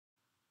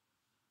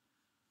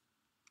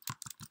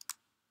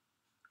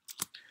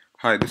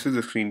Hi, this is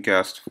a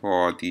screencast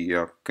for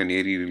the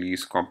Canary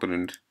release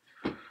component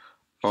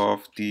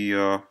of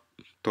the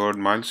third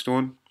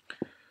milestone.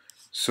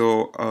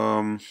 So,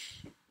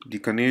 the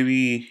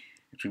Canary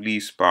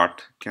release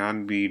part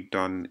can be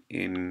done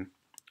in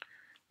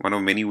one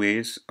of many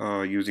ways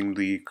using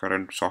the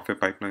current software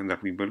pipeline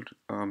that we built.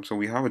 So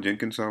we have a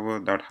Jenkins server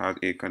that has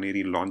a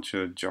Canary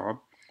launcher job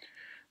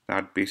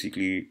that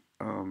basically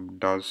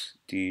runs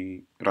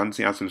the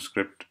Ansible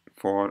script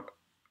for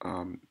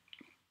um,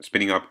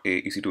 spinning up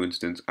a EC2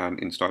 instance and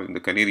installing the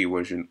Canary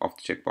version of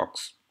the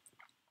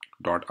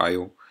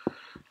checkbox.io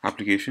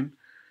application.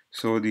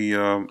 So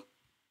the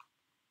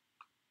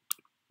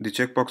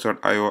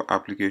checkbox.io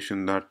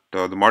application that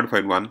the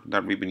modified one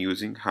that we've been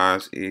using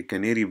has a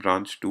Canary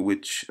branch to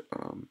which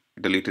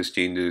the latest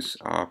changes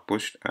are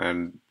pushed,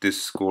 and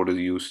this code is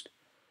used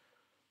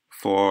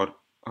for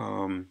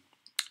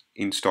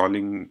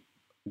installing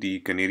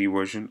the Canary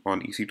version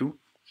on EC2.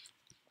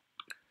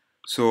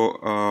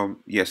 So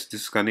yes,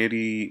 this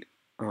Canary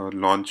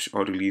launch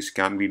or release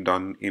can be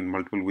done in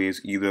multiple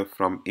ways, either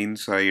from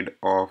inside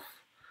of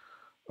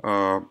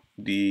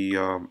the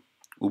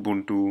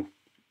Ubuntu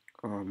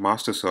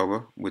master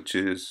server, which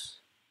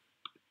is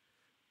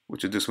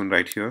this one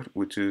right here,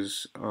 which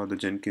is the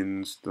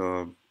Jenkins,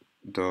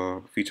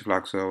 the feature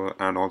flag server,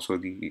 and also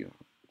the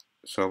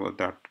server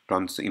that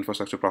runs the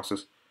infrastructure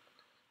process.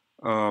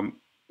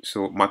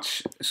 So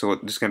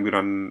this can be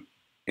run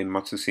in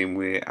much the same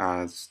way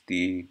as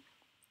the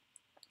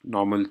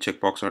normal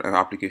checkbox or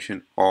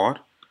application,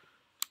 or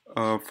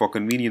for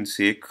convenience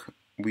sake,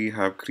 we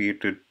have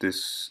created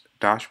this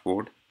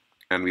dashboard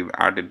and we've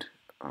added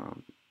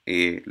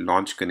a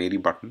launch Canary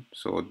button.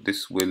 So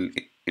this will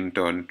in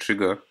turn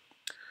trigger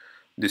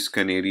this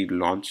Canary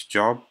launch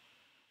job,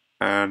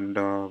 and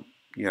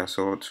yeah,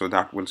 so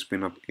that will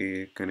spin up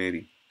a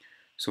Canary.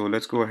 So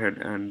let's go ahead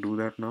and do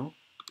that now.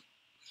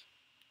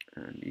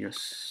 And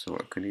yes, so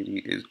a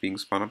Canary is being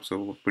spun up.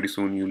 So pretty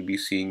soon you'll be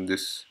seeing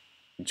this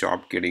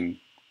job getting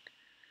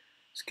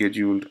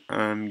scheduled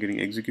and getting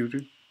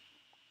executed.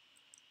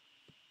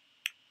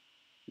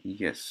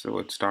 Yes, so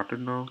it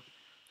started now.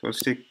 So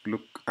let's take a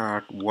look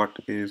at what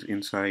is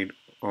inside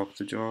of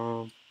the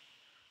job.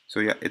 So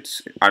yeah,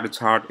 it's at its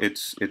heart,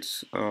 it's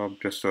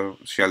just a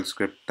shell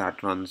script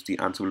that runs the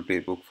Ansible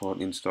playbook for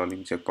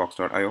installing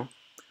checkbox.io.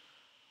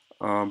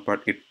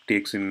 But it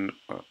takes in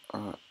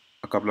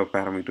a couple of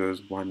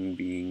parameters. One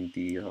being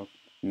the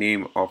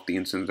name of the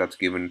instance that's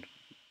given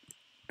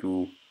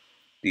to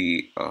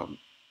the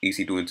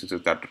EC2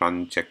 instances that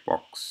run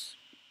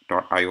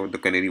checkbox.io, the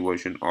Canary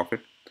version of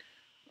it.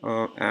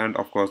 And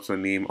of course the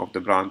name of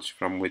the branch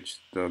from which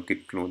the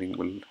git cloning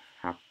will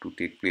have to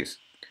take place.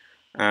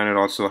 And it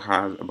also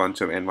has a bunch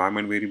of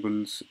environment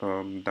variables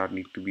that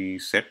need to be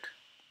set,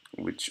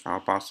 which are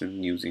passed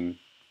in using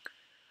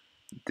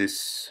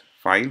this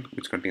file,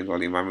 which contains all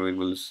the environment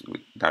variables.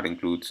 That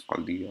includes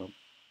all the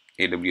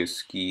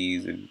AWS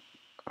keys and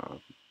uh,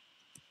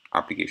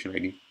 application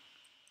ID.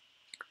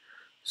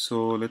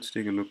 So let's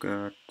take a look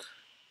at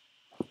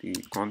the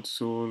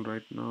console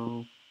right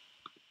now.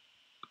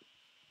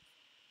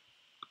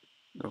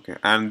 Okay,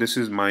 and this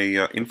is my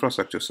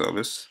infrastructure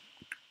service.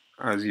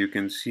 As you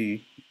can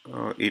see,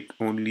 it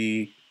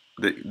only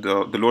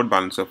the load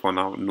balancer for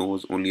now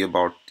knows only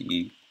about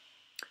the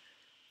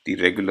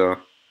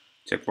regular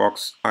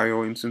checkbox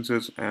IO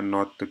instances and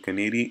not the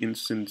Canary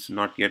instance,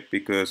 not yet,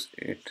 because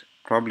it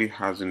probably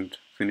hasn't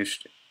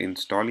finished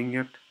installing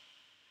yet.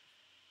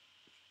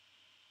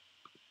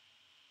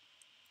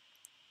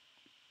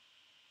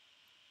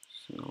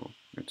 So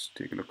let's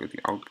take a look at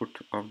the output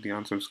of the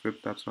Ansible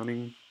script that's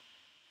running.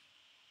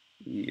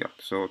 Yep,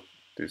 so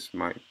this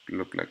might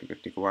look like it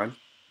could take a while.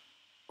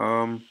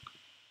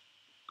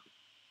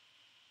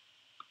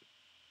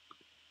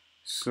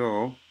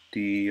 So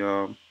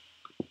the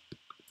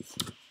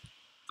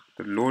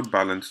load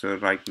balancer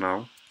right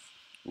now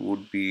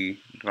would be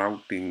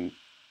routing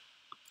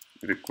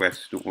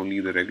requests to only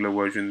the regular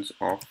versions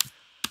of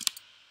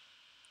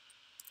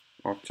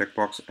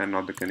checkbox and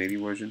not the Canary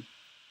version.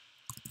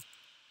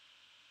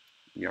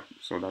 Yeah,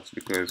 so that's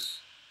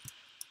because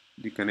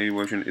the Canary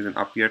version isn't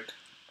up yet.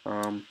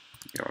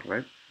 Yeah,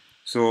 right.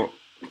 So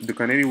the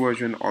Canary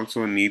version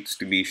also needs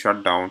to be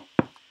shut down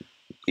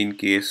in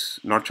case,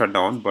 not shut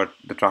down, but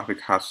the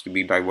traffic has to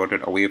be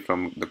diverted away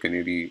from the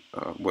Canary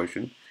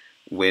version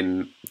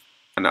when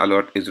an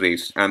alert is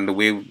raised. And the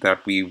way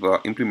that we've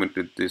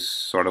implemented this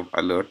sort of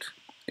alert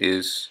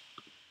is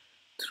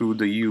through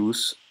the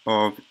use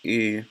of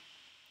a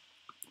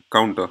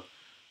counter.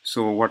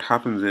 So what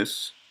happens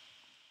is,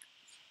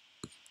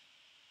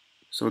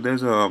 so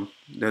there's a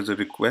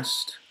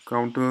request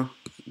counter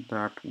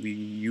that we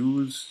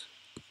use.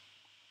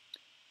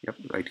 Yep,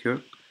 right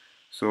here.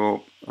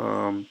 So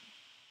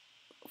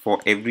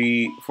for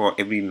every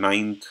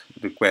ninth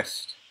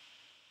request,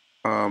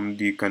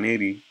 the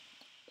Canary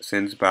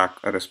sends back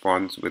a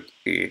response with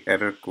a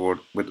error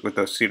code with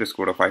a status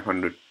code of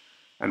 500,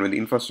 and when the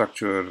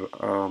infrastructure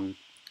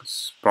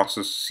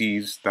process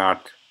sees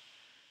that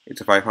it's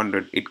a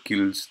 500, it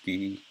kills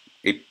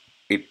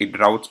it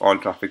routes all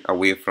traffic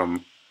away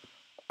from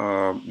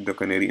the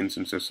canary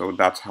instances. So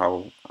that's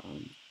how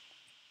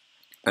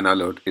an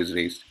alert is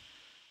raised.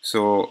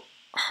 So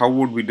how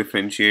would we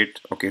differentiate?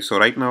 Okay, so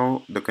right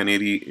now the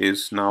canary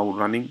is now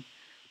running.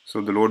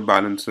 So the load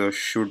balancer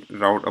should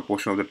route a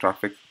portion of the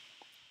traffic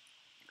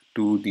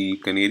to the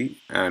canary.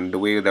 And the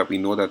way that we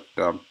know that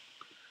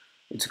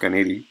it's a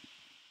canary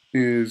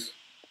is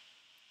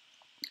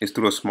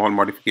through a small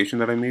modification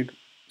that I made.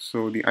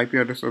 So the IP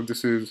address of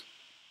this is,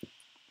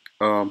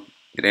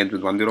 it ends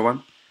with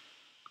 101.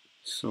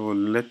 So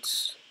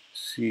let's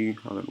see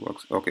how that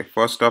works. Okay,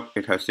 first up,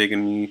 it has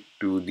taken me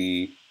to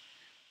the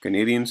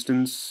canary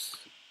instance,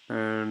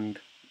 and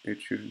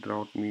it should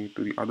route me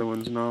to the other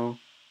ones now.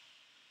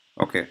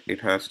 Okay,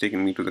 it has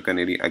taken me to the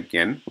canary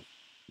again.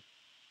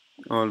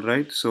 All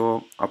right,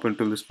 so up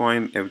until this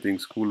point,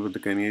 everything's cool with the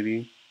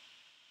canary.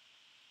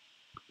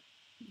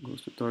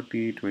 Goes to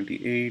 30,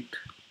 28,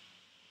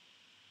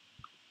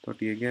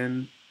 30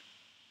 again.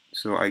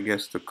 So I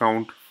guess the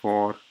count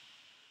for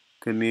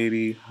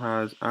canary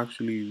has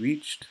actually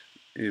reached,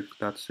 if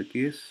that's the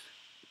case.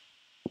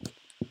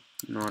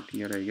 Not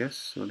yet, I guess.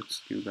 So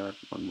let's give that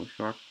one more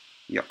shot.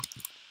 Yeah.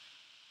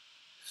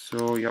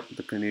 So yep,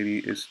 the canary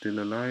is still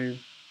alive.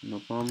 No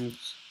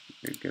problems.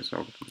 It gets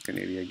out of the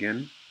canary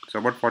again. So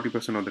about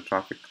 40% of the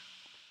traffic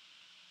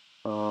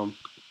um,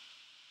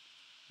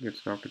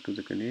 gets routed to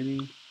the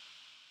canary.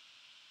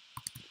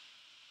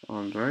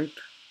 All right.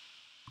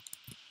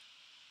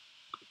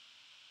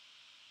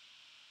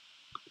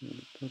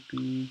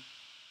 30.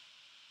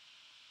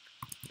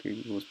 Okay,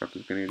 it goes back to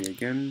the canary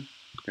again.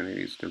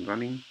 Canary is still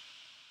running.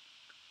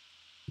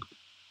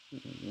 All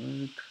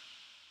right.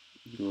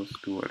 It goes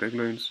to a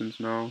regular instance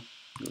now.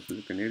 Goes to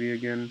the canary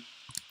again.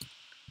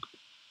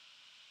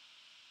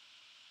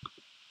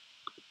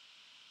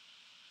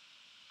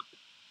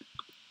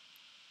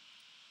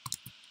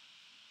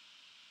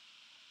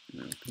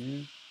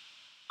 Okay.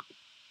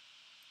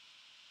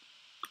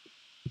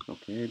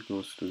 Okay, it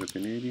goes to the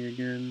canary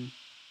again.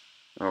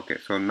 Okay,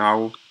 so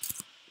now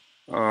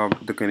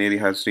the canary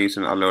has raised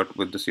an alert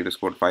with the status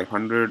code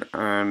 500,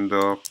 and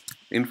the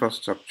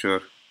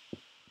infrastructure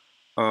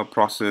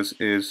process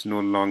is no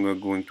longer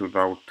going to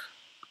route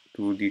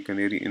to the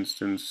canary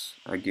instance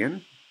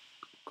again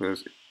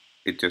because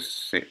it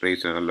just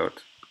raised an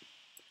alert.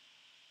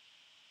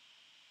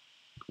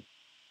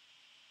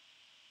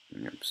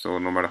 Yep. So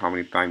no matter how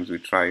many times we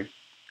try,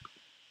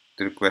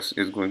 the request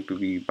is going to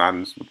be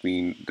balanced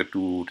between the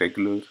two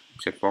regular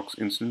checkbox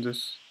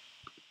instances.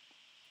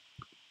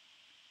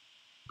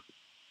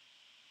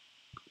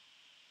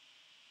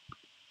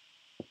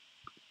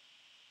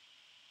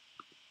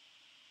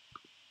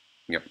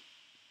 Yep.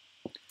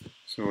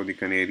 So the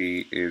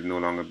canary is no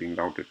longer being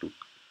routed to.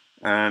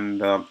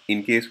 And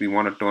in case we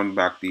want to turn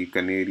back the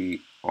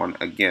canary on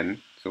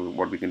again, so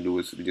what we can do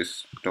is we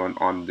just turn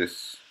on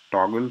this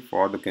toggle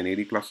for the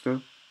canary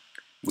cluster,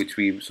 which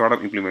we've sort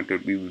of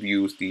implemented. We've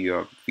used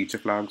the feature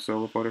flag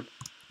server for it.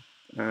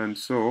 And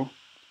so,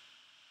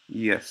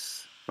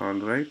 yes, all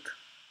right,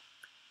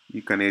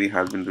 the canary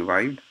has been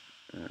revived.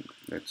 And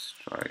let's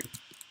try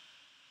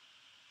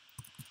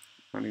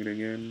running it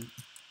again.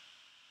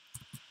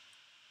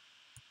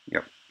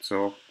 Yep,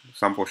 so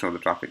some portion of the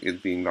traffic is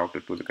being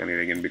routed to the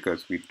canary again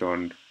because we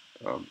turned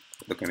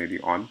the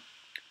canary on.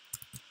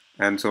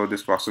 And so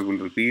this process will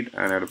repeat,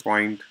 and at a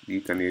point, the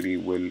canary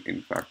will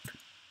in fact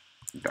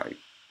die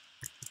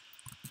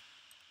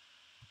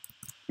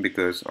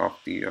because of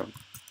the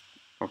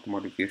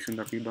modification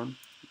that we've done.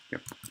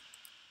 Yep.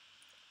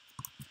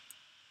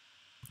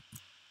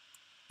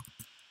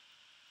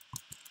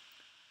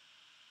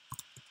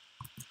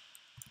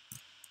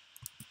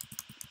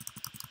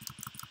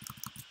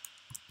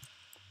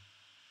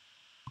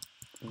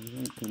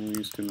 Alright,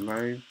 canary is still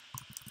alive.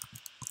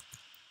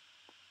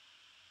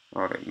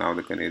 Alright, now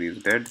the canary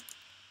is dead.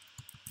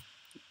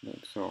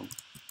 Right, so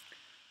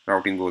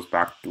routing goes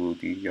back to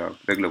the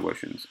regular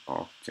versions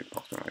of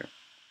checkbox.io.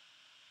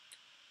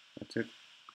 That's it.